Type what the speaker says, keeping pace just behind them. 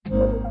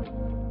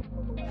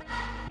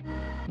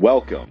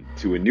Welcome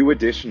to a new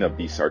edition of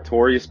the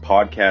Sartorius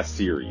podcast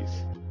series.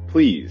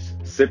 Please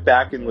sit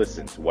back and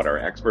listen to what our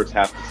experts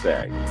have to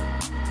say.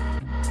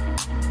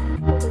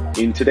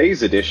 In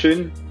today's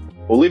edition,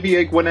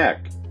 Olivier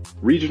Guenec,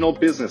 Regional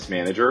Business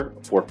Manager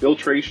for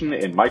Filtration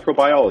and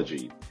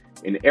Microbiology,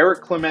 and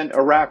Eric Clement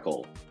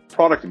Arakel,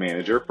 Product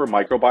Manager for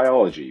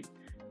Microbiology,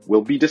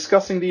 will be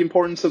discussing the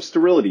importance of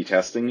sterility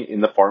testing in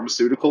the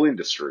pharmaceutical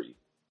industry.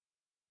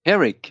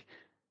 Eric,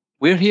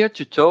 we're here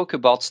to talk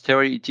about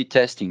sterility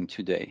testing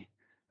today.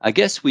 I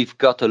guess we've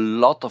got a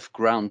lot of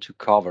ground to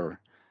cover.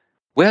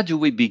 Where do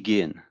we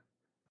begin?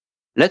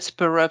 Let's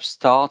perhaps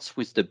start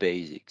with the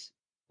basics.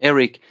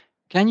 Eric,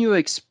 can you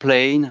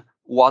explain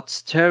what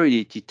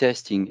sterility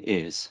testing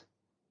is?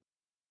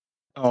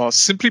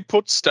 Simply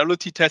put,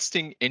 sterility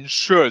testing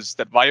ensures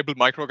that viable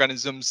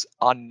microorganisms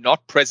are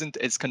not present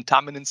as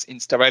contaminants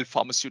in sterile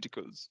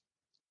pharmaceuticals.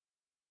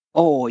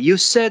 Oh, you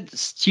said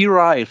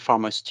sterile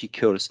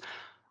pharmaceuticals.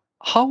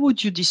 How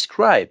would you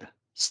describe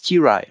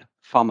sterile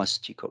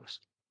pharmaceuticals?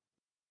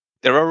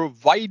 There are a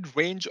wide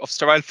range of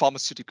sterile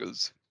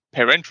pharmaceuticals,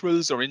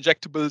 parenterals or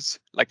injectables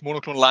like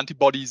monoclonal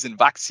antibodies and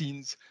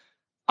vaccines.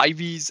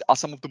 IVs are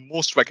some of the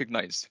most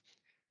recognized.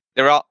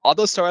 There are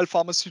other sterile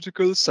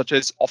pharmaceuticals such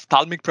as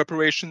ophthalmic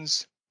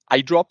preparations, eye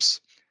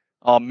drops,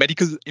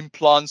 medical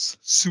implants,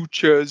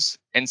 sutures,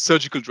 and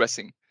surgical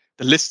dressing.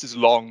 The list is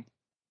long.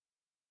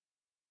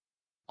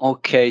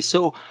 Okay,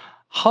 so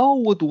how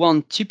would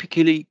one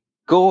typically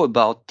go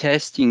about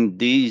testing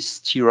these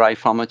sterile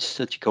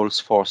pharmaceuticals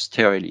for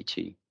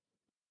sterility?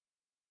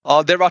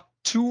 There are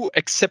two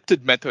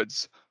accepted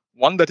methods,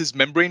 one that is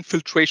membrane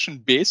filtration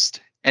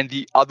based and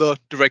the other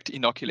direct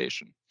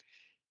inoculation.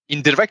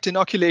 In direct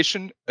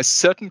inoculation, a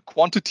certain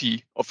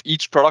quantity of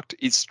each product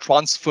is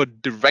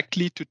transferred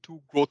directly to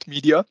two growth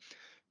media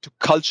to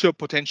culture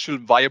potential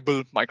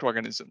viable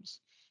microorganisms.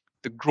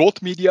 The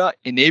growth media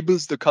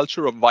enables the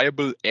culture of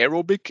viable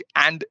aerobic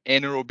and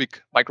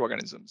anaerobic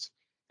microorganisms.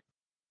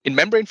 In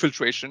membrane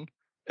filtration,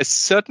 a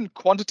certain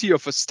quantity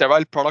of a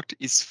sterile product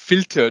is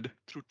filtered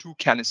through two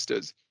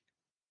canisters,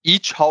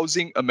 each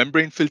housing a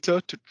membrane filter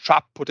to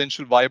trap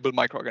potential viable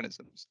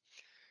microorganisms.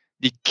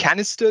 The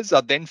canisters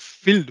are then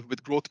filled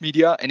with growth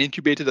media and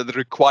incubated at the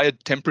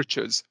required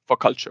temperatures for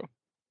culture.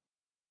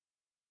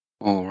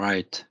 All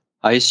right.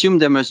 I assume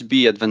there must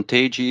be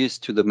advantages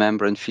to the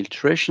membrane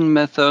filtration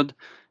method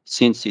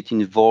since it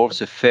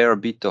involves a fair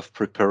bit of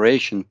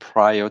preparation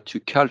prior to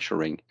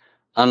culturing,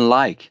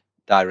 unlike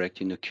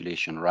direct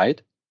inoculation,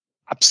 right?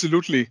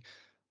 Absolutely.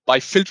 By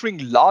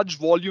filtering large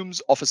volumes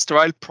of a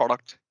sterile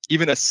product,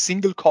 even a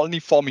single colony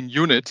forming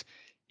unit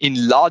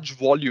in large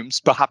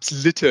volumes,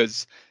 perhaps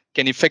liters,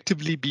 can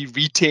effectively be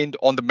retained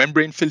on the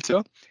membrane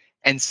filter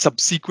and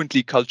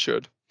subsequently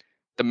cultured.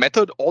 The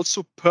method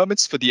also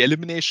permits for the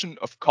elimination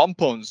of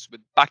compounds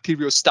with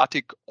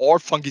bacteriostatic or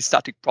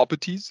fungistatic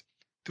properties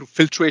through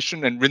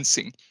filtration and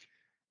rinsing.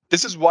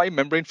 This is why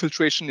membrane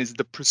filtration is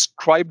the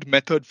prescribed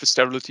method for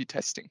sterility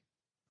testing.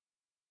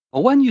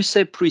 When you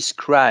say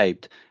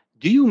prescribed,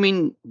 do you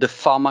mean the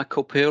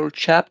pharmacopoeial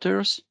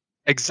chapters?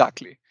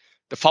 Exactly.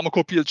 The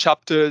pharmacopoeial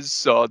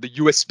chapters, the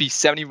USP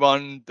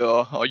 71,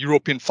 the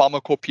European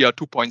Pharmacopoeia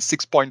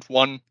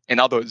 2.6.1, and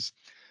others.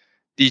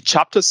 The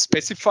chapters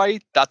specify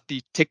that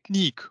the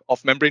technique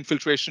of membrane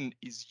filtration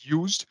is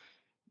used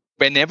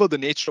whenever the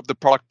nature of the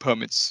product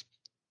permits.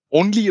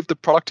 Only if the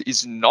product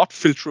is not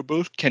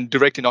filterable can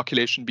direct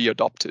inoculation be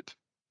adopted.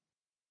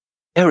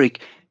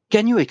 Eric,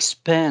 can you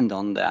expand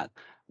on that?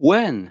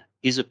 When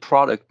is a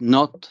product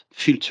not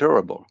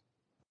filterable?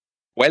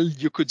 Well,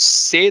 you could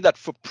say that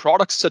for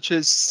products such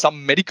as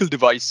some medical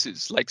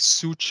devices like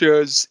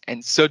sutures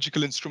and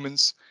surgical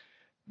instruments,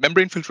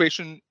 membrane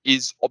filtration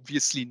is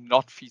obviously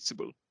not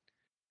feasible.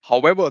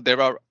 However,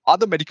 there are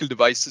other medical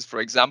devices,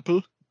 for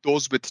example,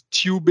 those with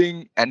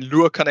tubing and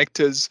lure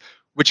connectors,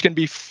 which can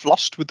be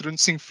flushed with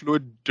rinsing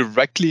fluid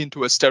directly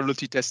into a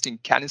sterility testing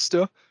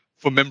canister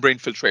for membrane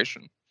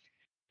filtration.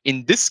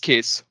 In this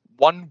case,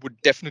 one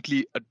would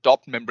definitely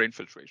adopt membrane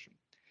filtration.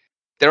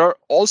 There are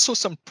also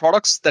some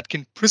products that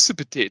can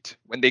precipitate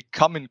when they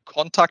come in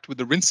contact with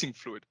the rinsing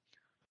fluid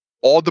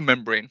or the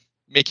membrane,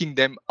 making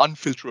them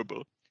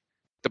unfilterable.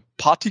 The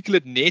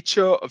particulate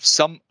nature of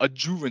some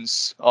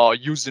adjuvants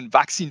used in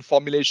vaccine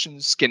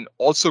formulations can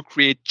also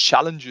create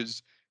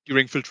challenges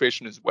during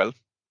filtration as well.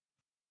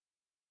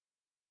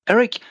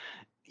 Eric,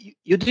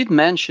 you did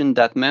mention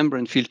that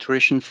membrane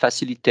filtration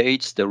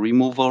facilitates the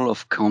removal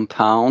of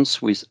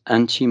compounds with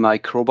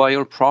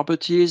antimicrobial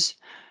properties.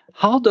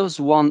 How does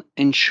one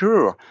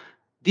ensure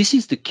this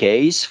is the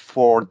case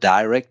for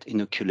direct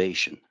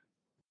inoculation?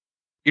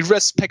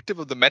 Irrespective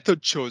of the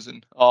method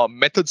chosen,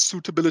 method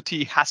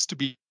suitability has to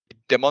be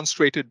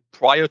demonstrated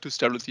prior to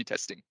sterility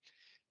testing.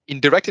 In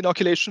direct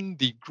inoculation,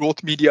 the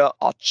growth media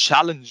are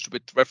challenged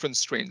with reference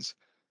strains,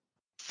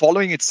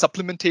 following its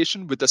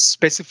supplementation with a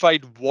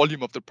specified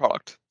volume of the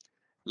product.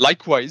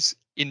 Likewise,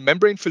 in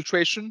membrane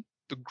filtration,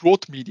 the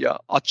growth media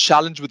are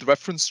challenged with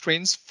reference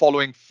strains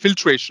following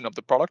filtration of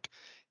the product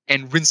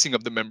and rinsing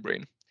of the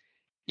membrane.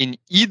 In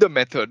either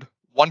method,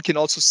 one can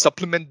also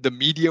supplement the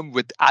medium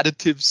with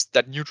additives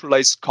that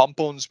neutralize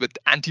compounds with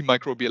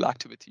antimicrobial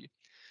activity.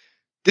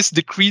 This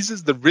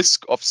decreases the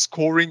risk of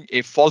scoring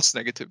a false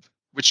negative,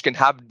 which can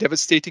have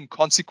devastating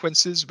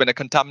consequences when a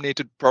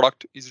contaminated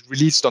product is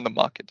released on the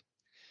market.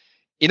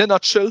 In a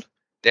nutshell,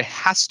 there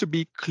has to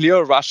be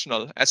clear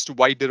rationale as to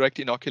why direct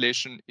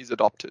inoculation is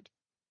adopted.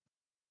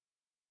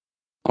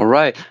 All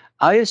right.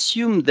 I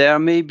assume there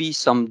may be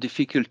some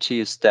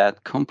difficulties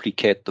that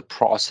complicate the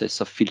process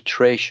of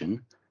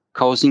filtration,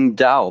 causing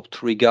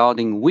doubt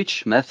regarding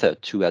which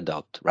method to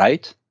adopt,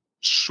 right?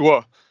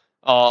 Sure.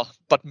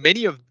 But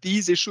many of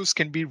these issues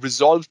can be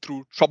resolved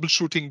through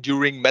troubleshooting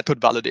during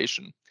method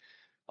validation.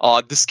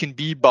 This can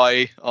be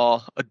by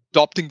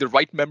adopting the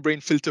right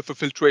membrane filter for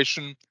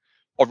filtration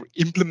or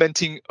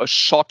implementing a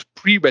short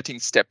pre-wetting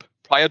step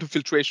prior to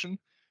filtration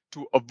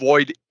to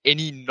avoid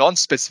any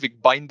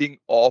non-specific binding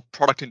or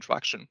product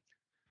interaction,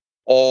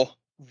 or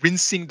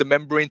rinsing the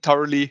membrane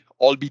thoroughly,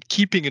 albeit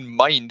keeping in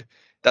mind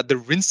that the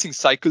rinsing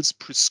cycles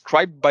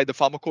prescribed by the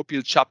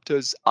pharmacopoeial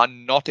chapters are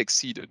not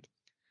exceeded.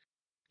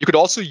 You could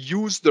also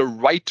use the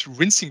right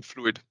rinsing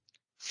fluid,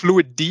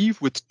 fluid D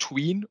with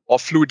tween or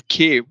fluid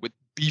K with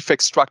beef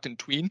extract and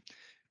tween,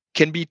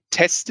 can be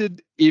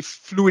tested if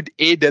fluid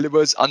A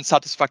delivers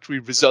unsatisfactory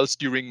results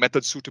during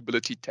method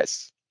suitability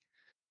tests.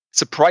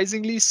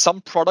 Surprisingly,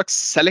 some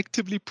products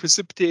selectively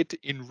precipitate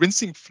in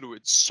rinsing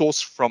fluids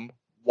sourced from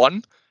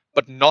one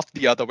but not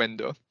the other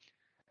vendor.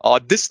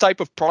 This type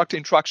of product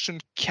interaction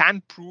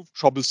can prove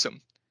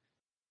troublesome.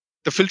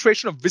 The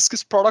filtration of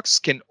viscous products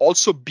can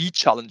also be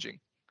challenging.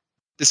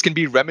 This can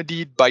be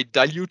remedied by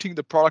diluting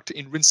the product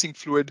in rinsing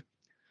fluid.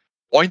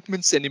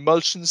 Ointments and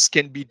emulsions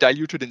can be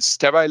diluted in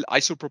sterile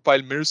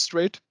isopropyl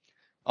myristerate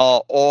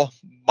or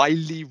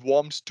mildly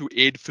warmed to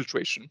aid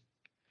filtration.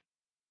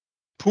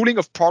 Pooling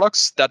of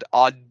products that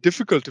are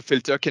difficult to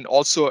filter can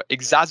also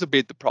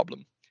exacerbate the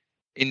problem.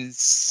 In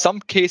some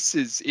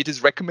cases, it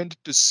is recommended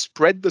to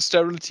spread the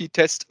sterility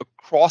test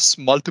across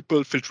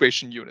multiple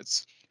filtration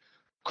units.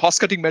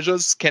 Cost-cutting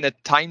measures can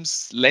at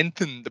times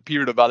lengthen the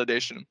period of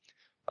validation.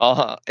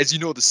 As you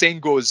know, the saying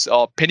goes,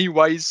 penny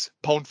wise,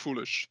 pound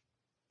foolish.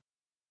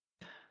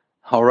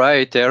 All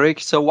right,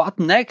 Eric. So what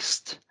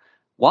next?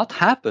 What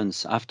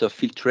happens after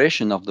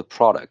filtration of the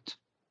product?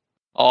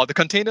 The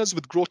containers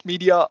with growth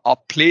media are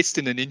placed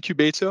in an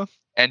incubator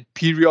and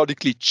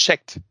periodically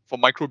checked for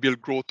microbial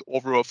growth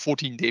over a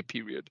 14-day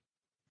period.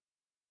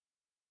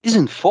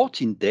 Isn't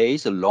 14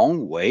 days a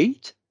long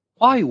wait?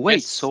 Why wait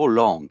Yes. so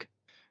long?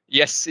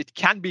 Yes, it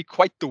can be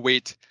quite the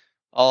wait.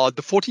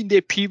 The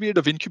 14-day period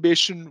of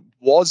incubation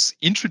was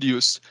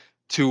introduced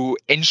to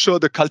ensure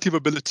the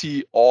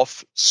cultivability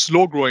of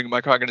slow-growing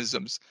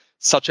microorganisms,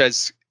 such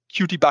as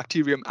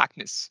Cutibacterium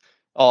acnes,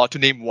 to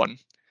name one.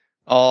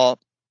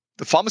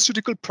 The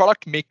pharmaceutical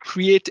product may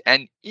create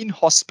an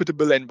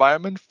inhospitable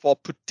environment for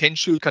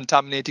potential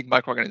contaminating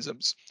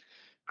microorganisms,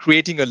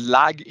 creating a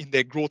lag in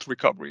their growth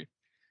recovery.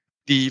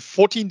 The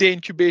 14-day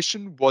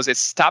incubation was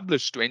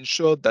established to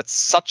ensure that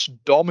such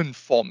dormant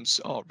forms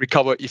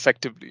recover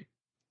effectively.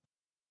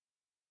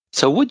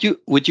 So would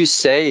you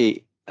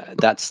say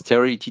that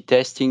sterility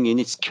testing in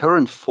its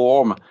current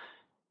form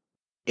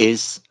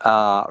is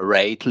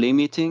rate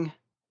limiting?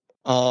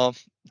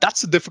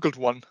 That's a difficult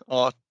one.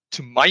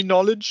 To my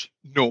knowledge,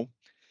 no.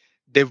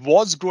 There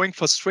was growing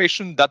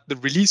frustration that the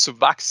release of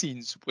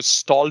vaccines was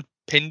stalled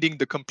pending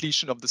the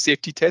completion of the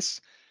safety tests.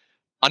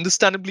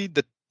 Understandably,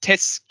 the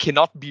tests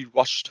cannot be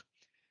rushed.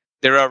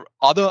 There are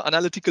other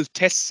analytical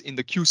tests in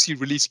the QC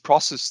release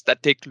process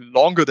that take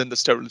longer than the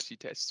sterility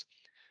test.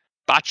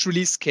 Batch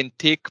release can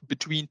take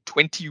between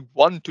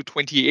 21 to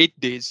 28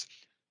 days.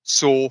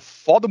 So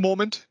for the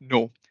moment,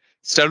 no.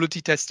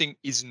 Sterility testing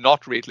is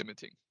not rate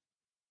limiting.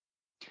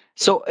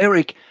 So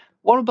Eric,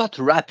 what about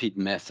rapid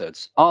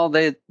methods? Are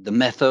they the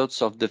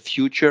methods of the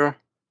future?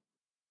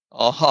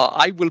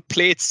 I will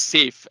play it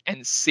safe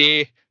and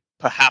say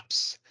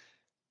perhaps.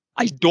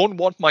 I don't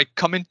want my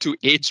comment to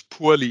age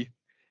poorly.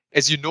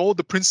 As you know,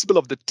 the principle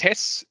of the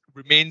tests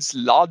remains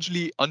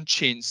largely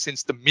unchanged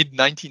since the mid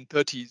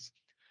 1930s.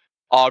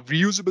 Our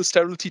reusable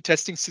sterility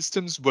testing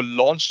systems were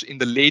launched in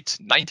the late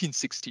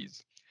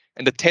 1960s,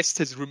 and the test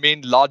has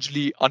remained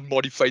largely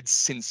unmodified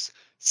since,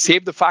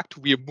 save the fact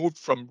we have moved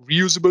from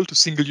reusable to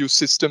single-use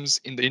systems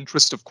in the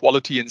interest of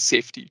quality and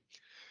safety.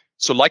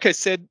 So like I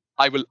said,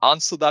 I will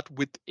answer that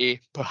with a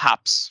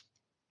perhaps.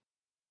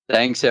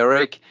 Thanks,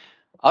 Eric.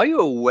 Are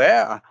you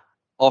aware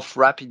of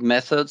rapid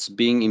methods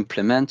being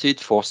implemented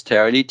for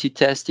sterility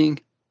testing?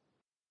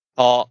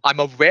 I'm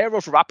aware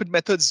of rapid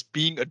methods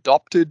being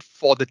adopted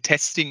for the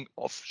testing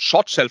of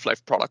short shelf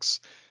life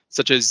products,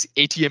 such as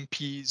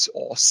ATMPs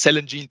or cell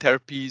and gene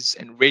therapies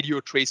and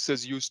radio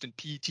tracers used in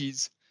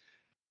PETs.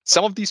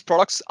 Some of these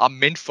products are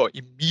meant for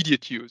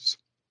immediate use.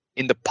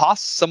 In the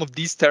past, some of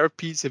these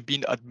therapies have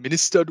been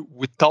administered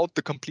without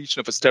the completion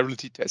of a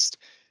sterility test,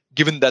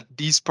 given that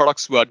these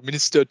products were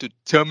administered to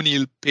terminally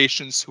ill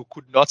patients who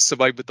could not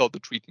survive without the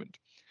treatment.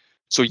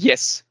 So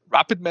yes,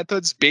 rapid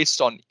methods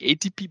based on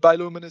ATP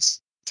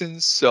bioluminescence,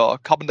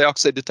 carbon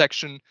dioxide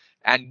detection,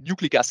 and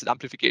nucleic acid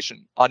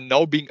amplification are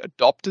now being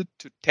adopted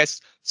to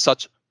test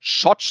such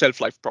short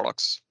shelf life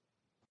products.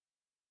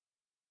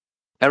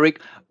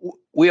 Eric,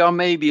 we are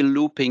maybe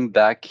looping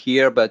back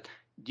here, but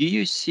do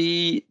you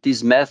see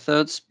these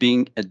methods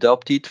being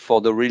adopted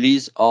for the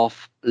release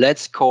of,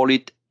 let's call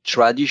it,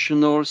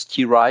 traditional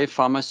sterile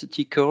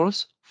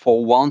pharmaceuticals,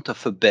 for want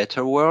of a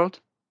better word?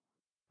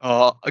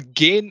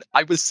 Again,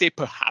 I will say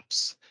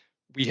perhaps.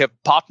 We have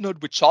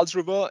partnered with Charles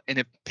River and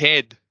have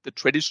paired the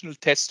traditional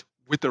test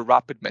with the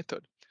rapid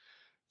method.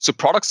 So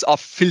products are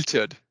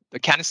filtered, the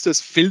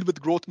canisters filled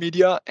with growth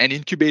media and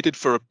incubated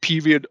for a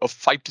period of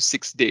 5 to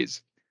 6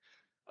 days.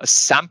 A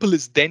sample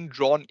is then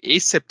drawn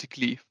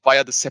aseptically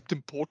via the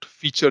septum port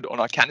featured on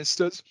our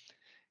canisters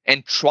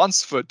and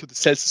transferred to the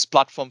Celsius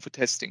platform for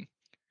testing.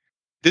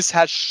 This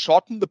has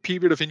shortened the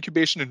period of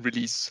incubation and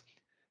release.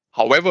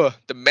 However,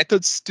 the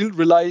method still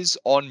relies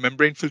on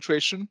membrane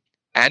filtration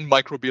and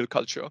microbial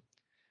culture.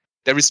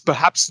 There is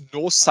perhaps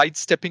no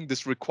sidestepping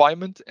this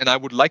requirement, and I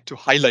would like to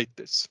highlight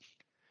this.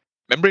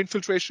 Membrane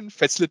filtration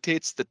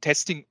facilitates the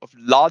testing of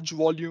large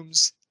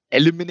volumes,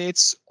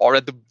 eliminates, or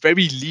at the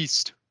very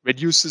least,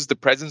 reduces the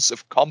presence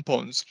of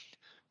compounds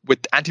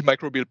with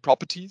antimicrobial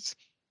properties,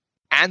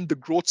 and the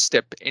growth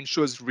step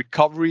ensures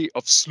recovery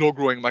of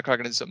slow-growing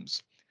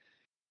microorganisms.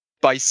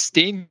 By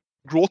staying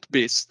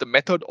growth-based, the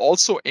method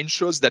also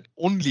ensures that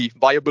only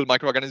viable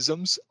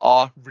microorganisms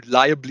are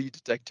reliably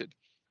detected.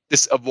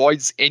 This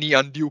avoids any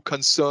undue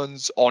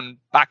concerns on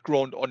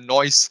background or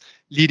noise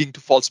leading to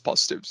false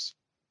positives.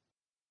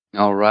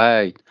 All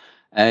right.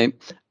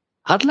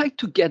 I'd like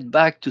to get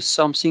back to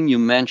something you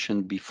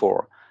mentioned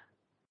before,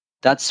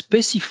 that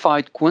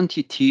specified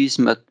quantities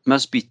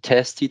must be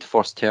tested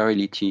for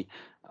sterility.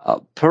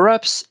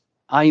 Perhaps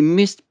I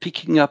missed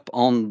picking up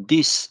on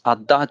this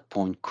at that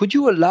point. Could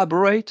you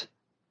elaborate?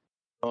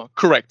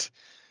 Correct.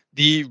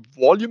 The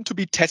volume to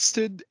be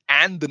tested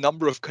and the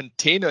number of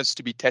containers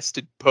to be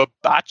tested per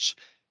batch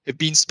have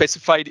been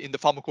specified in the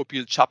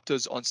pharmacopoeial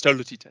chapters on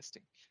sterility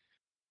testing.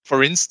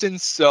 For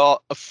instance, a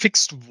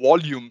fixed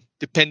volume,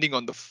 depending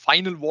on the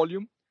final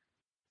volume,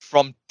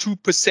 from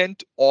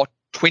 2% or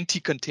 20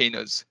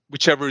 containers,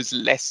 whichever is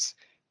less,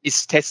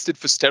 is tested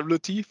for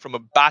sterility from a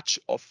batch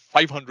of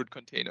 500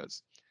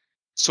 containers.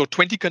 So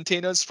 20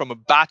 containers from a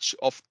batch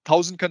of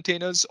 1,000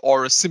 containers,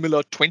 or a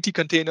similar 20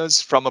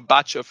 containers from a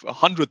batch of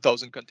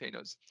 100,000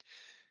 containers.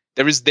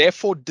 There is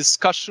therefore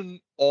discussion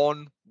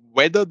on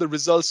whether the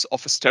results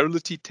of a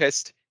sterility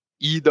test,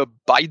 either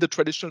by the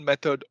traditional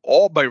method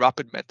or by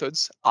rapid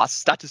methods, are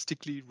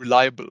statistically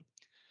reliable.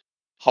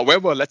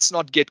 However, let's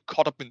not get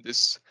caught up in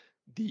this.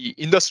 The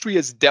industry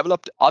has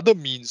developed other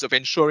means of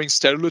ensuring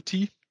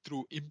sterility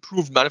through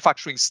improved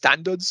manufacturing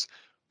standards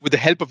with the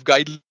help of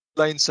guidelines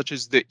such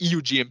as the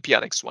EU GMP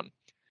Annex 1.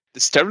 The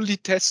sterility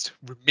test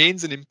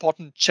remains an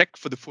important check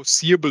for the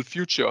foreseeable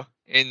future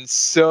and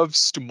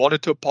serves to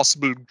monitor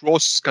possible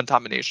gross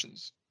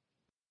contaminations.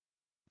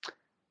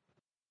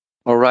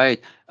 All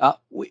right.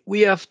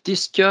 We have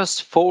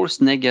discussed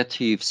false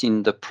negatives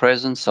in the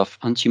presence of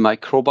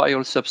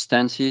antimicrobial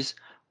substances.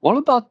 What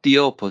about the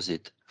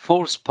opposite,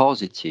 false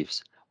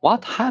positives?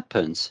 What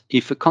happens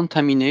if a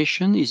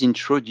contamination is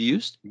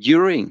introduced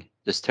during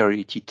the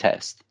sterility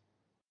test?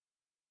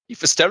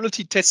 If a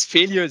sterility test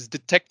failure is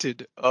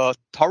detected, a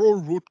thorough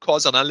root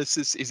cause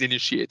analysis is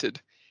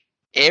initiated.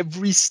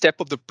 Every step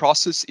of the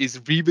process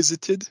is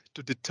revisited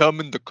to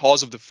determine the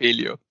cause of the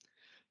failure.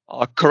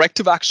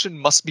 Corrective action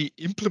must be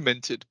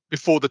implemented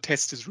before the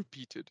test is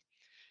repeated.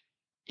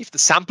 If the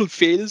sample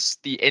fails,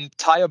 the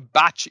entire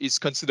batch is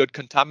considered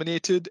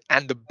contaminated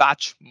and the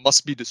batch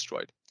must be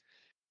destroyed.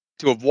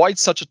 To avoid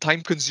such a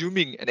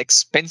time-consuming and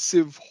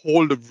expensive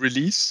hold of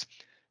release,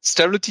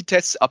 sterility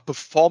tests are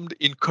performed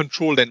in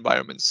controlled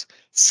environments,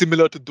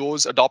 similar to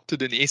those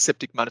adopted in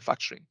aseptic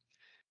manufacturing.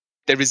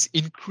 There is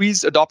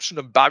increased adoption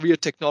of barrier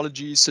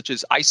technologies such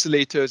as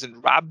isolators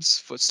and RABs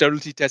for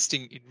sterility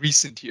testing in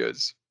recent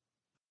years.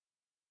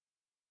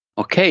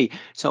 Okay,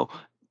 so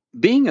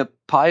being a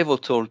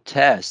pivotal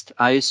test,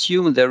 I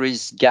assume there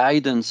is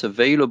guidance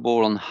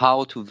available on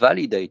how to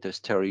validate a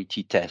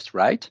sterility test,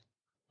 right?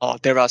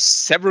 There are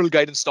several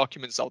guidance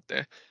documents out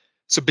there.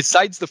 So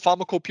besides the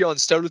pharmacopoeia on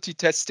sterility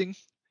testing,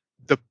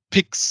 the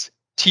PICS,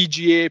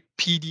 TGA,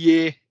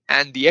 PDA,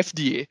 and the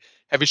FDA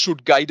have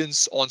issued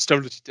guidance on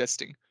sterility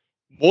testing.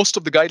 Most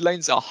of the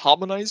guidelines are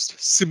harmonized,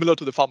 similar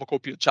to the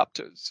pharmacopoeia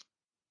chapters.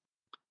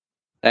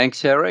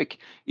 Thanks, Eric.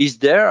 Is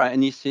there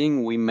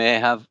anything we may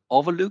have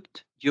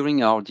overlooked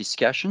during our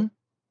discussion?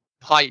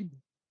 I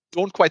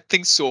don't quite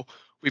think so.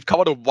 We've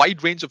covered a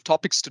wide range of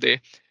topics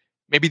today.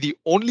 Maybe the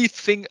only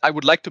thing I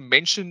would like to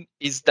mention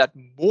is that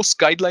most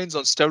guidelines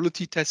on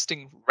sterility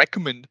testing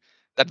recommend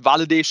that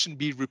validation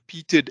be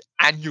repeated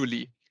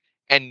annually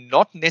and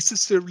not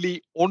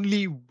necessarily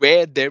only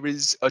where there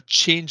is a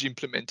change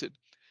implemented.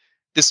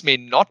 This may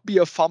not be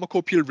a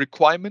pharmacopoeial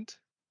requirement,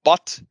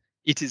 but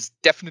it is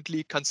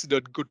definitely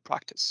considered good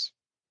practice.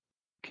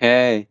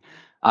 Okay,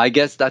 I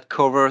guess that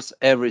covers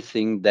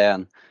everything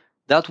then.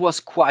 That was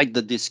quite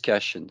the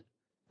discussion.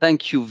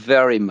 Thank you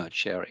very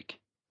much, Eric.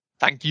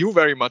 Thank you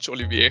very much,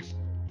 Olivier.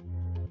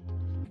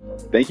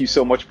 Thank you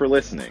so much for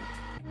listening.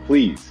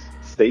 Please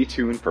stay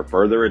tuned for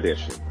further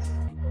editions.